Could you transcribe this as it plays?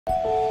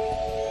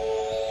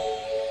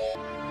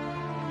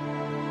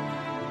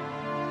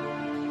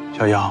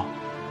小瑶，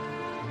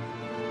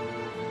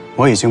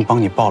我已经帮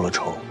你报了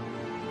仇，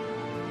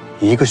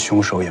一个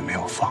凶手也没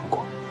有放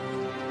过。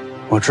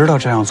我知道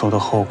这样做的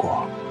后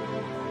果，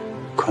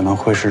可能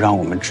会是让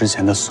我们之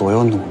前的所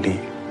有努力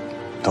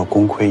都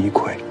功亏一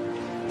篑。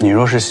你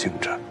若是醒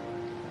着，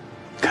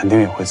肯定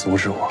也会阻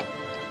止我。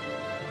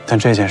但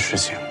这件事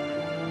情，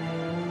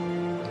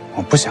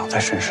我不想再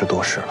审时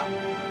度势了。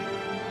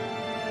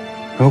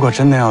如果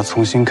真的要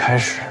重新开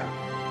始，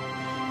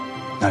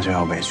那就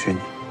要委屈你，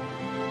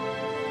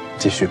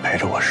继续陪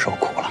着我受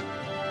苦了。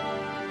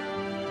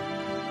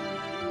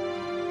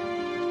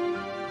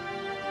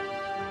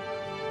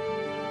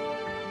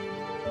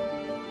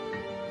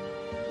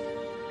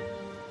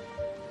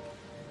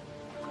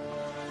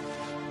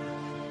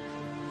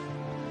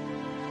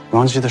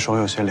王姬的手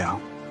有些凉，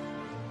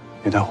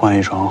给他换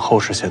一床厚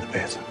实些的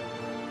被子。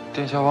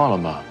殿下忘了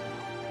吗？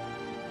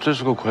这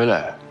是个傀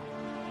儡。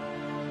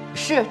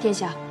是殿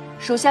下，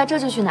属下这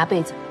就去拿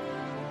被子。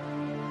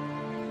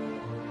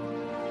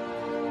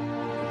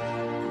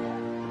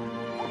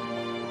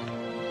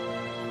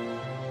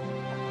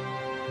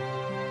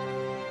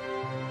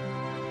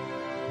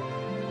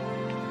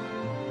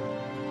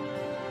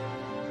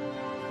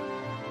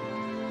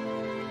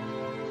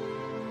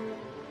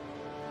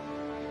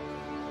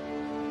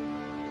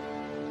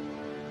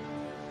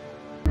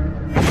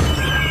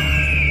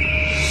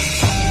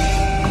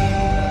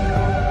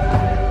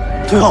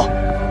退后！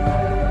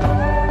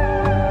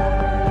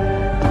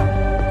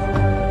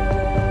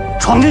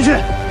闯进去！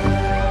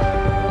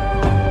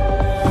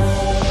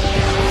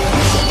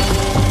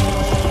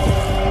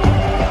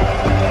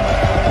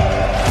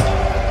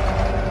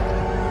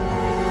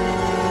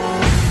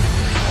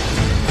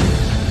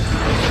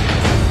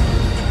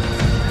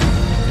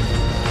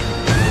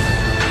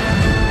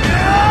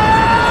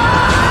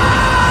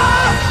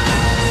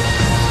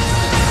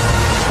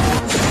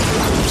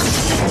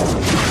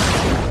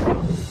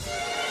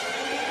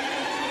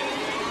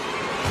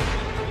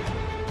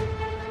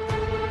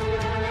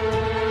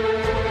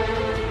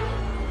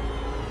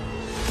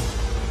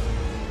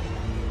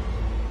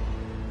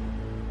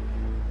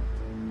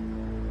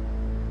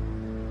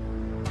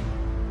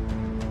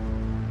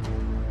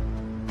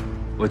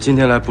我今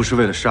天来不是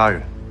为了杀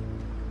人，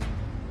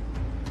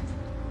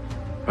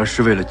而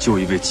是为了救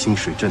一位清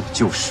水镇的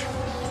旧识。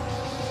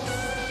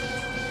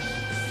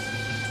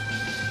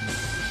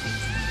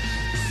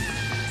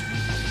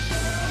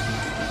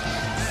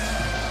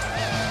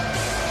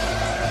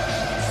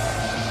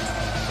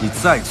你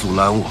再阻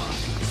拦我，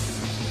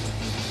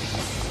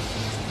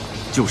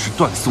就是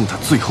断送他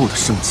最后的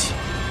生机。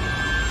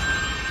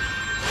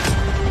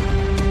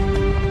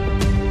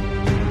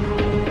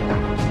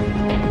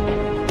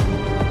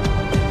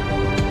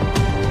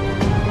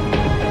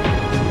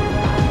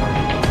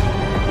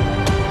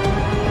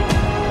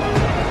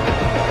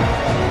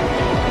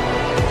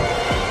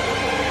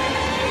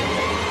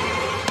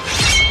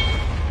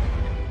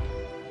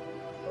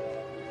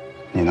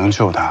 你能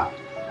救他，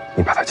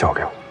你把他交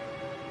给我，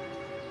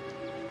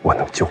我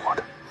能救活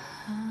他。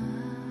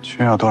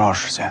需要多少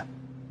时间？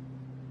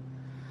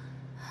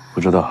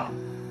不知道，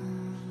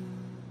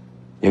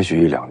也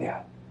许1、2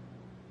年，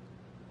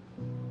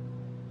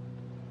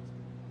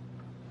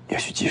也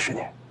许几十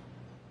年。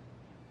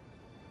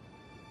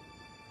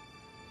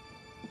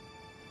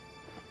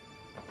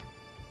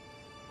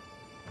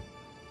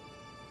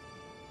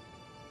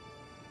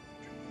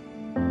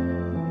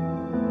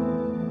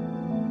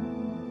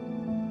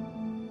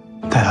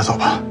带他走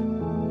吧。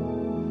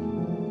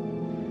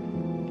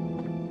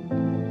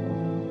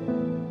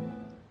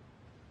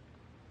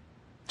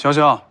潇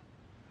潇，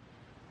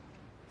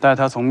带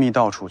他从密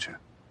道出去。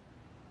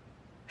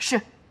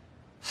是。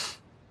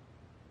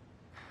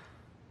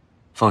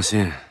放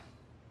心，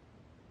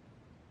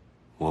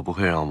我不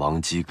会让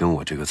王姬跟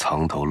我这个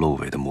藏头露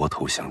尾的魔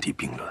头相提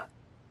并论，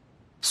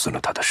损了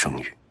他的声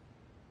誉。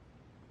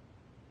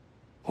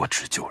我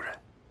只救人。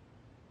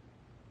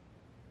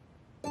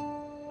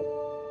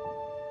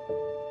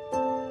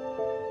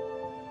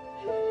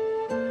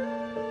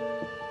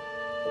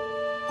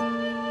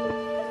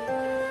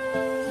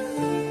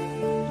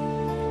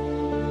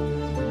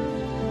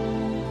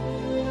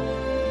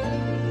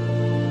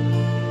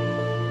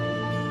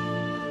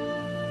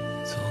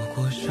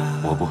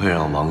 我不会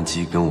让王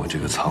姬跟我这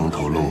个藏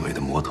头露尾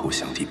的魔头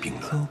相提并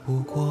论，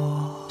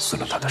损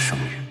了他的声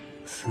誉。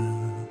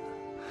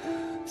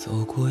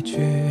走过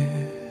聚，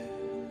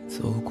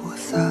走过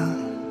散，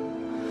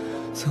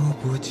走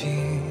不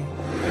尽。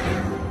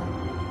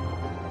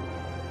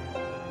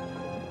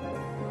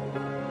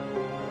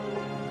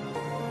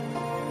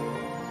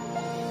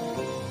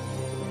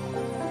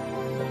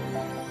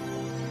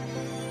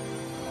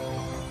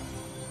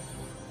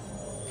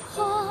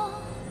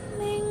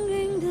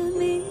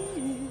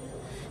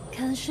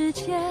世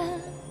界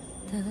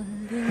的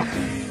流离，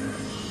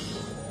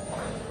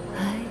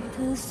爱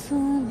的宿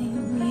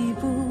命一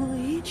步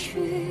一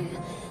趋，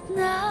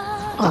难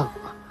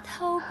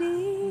逃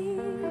避。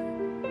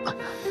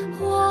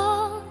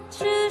我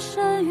置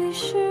身于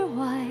世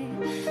外，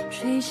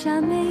垂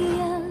下眉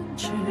眼，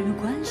只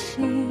关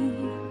心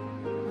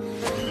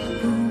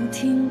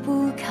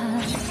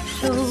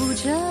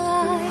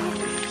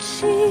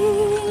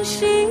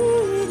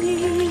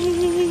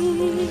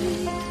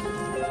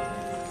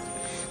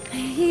每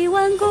一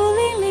晚孤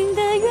零零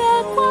的月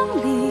光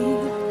里，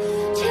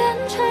前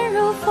尘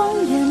如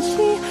风烟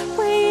起，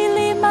回忆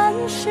里满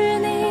是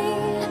你，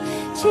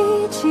记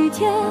起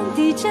天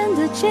地间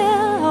的煎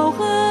熬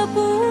和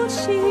不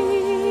弃。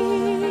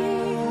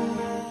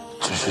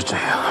只是这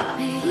样，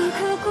每一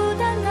颗孤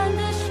单单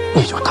的时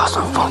你就打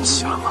算放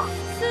弃了吗？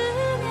思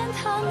念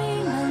它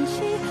弥漫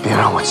起，别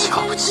让我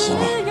瞧不起你。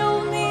只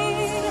有你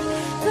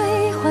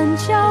兑换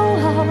骄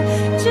傲，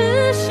只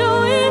属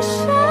一生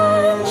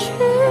去。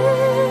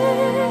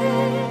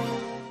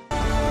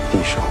地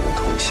上梧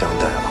桐相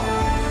待老，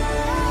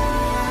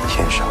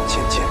天上渐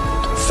渐入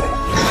土飞。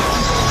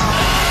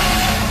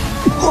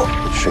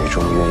水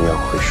中鸳鸯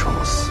会双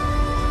死，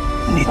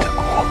你的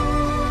国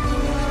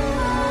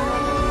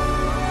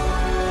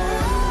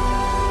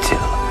建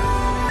了。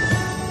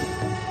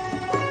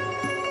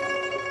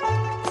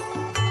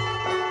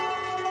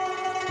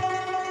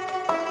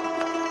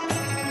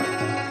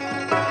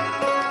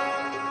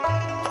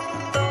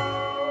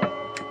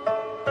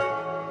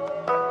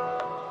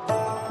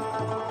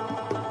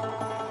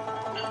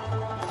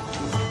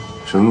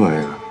什么玩意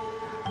儿？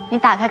你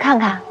打开看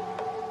看。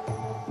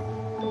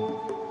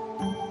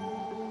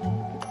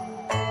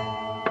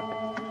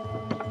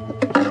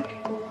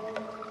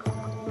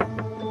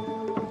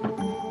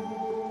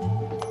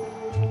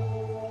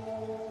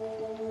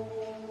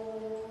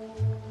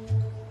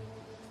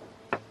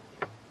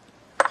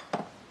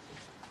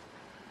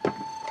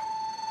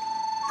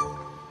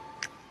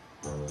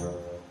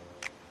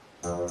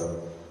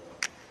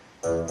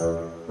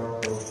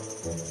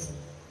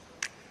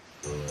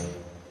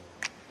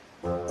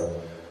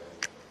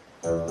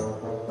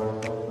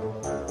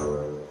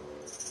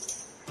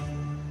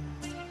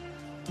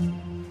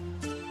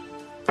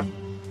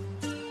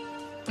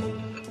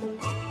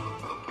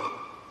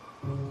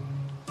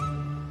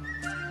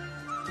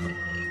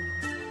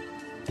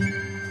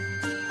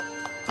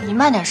你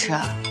慢点吃，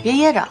别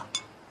噎着。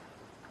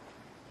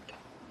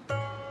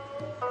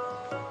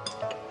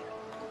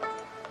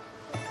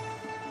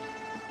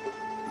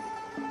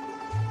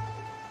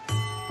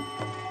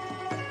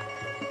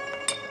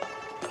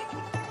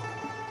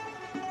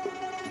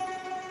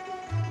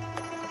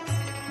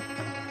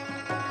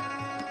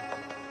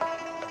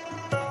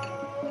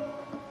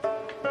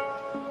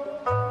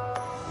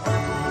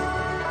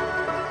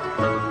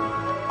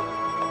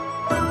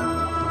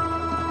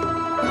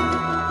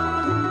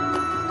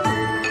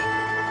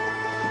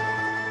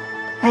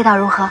味道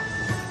如何？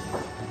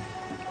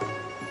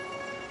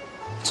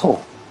凑合。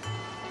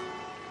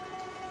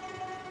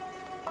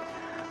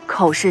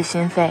口是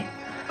心非，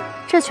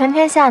这全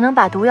天下能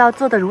把毒药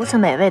做得如此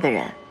美味的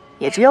人，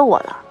也只有我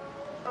了。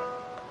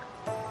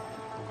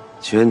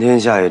全天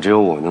下也只有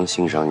我能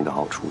欣赏你的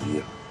好厨艺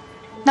了。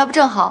那不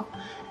正好，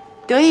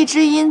得意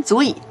之因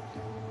足矣。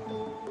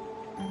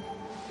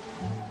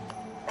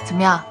怎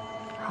么样，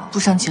不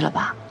生气了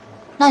吧？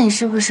那你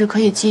是不是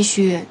可以继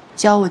续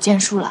教我剑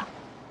术了？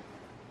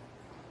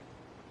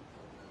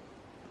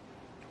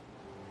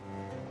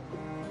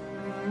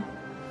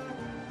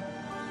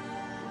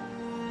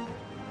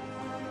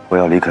我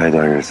要离开一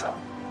段日子，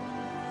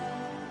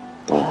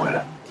等我回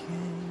来。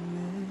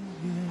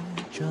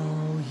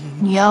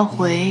你要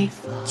回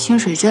清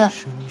水镇？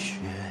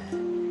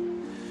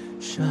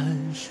山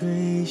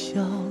水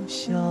小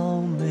小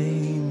眉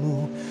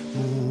目，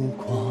目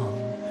光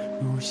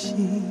如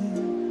星。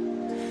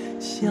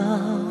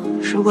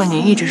如果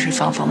你一直是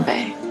方锋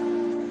北，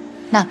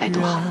那该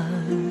多好。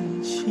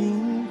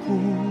情故，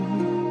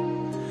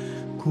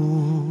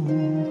故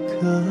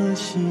可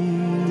姓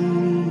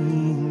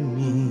名。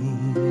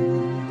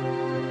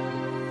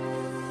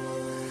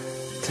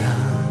等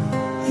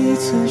一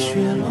次雪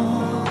落，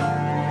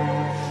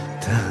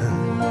等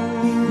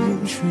命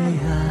运垂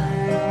爱，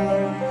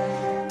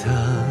等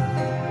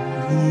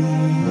一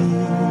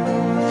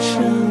生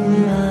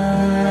爱，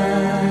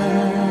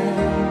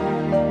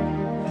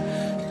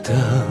等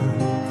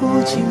不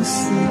尽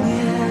思念，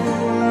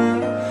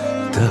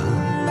等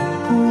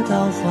不到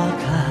花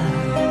开，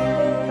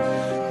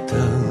等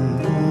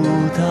不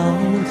到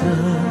的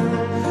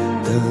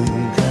等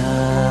待。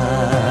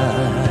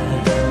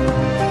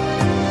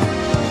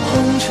红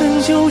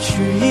尘旧曲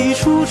一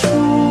出出，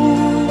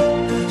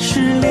是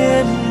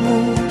恋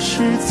慕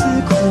是自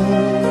苦，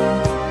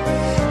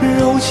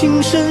柔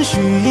情深许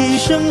一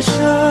生生，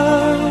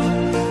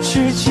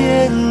是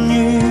监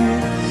狱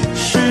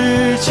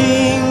是禁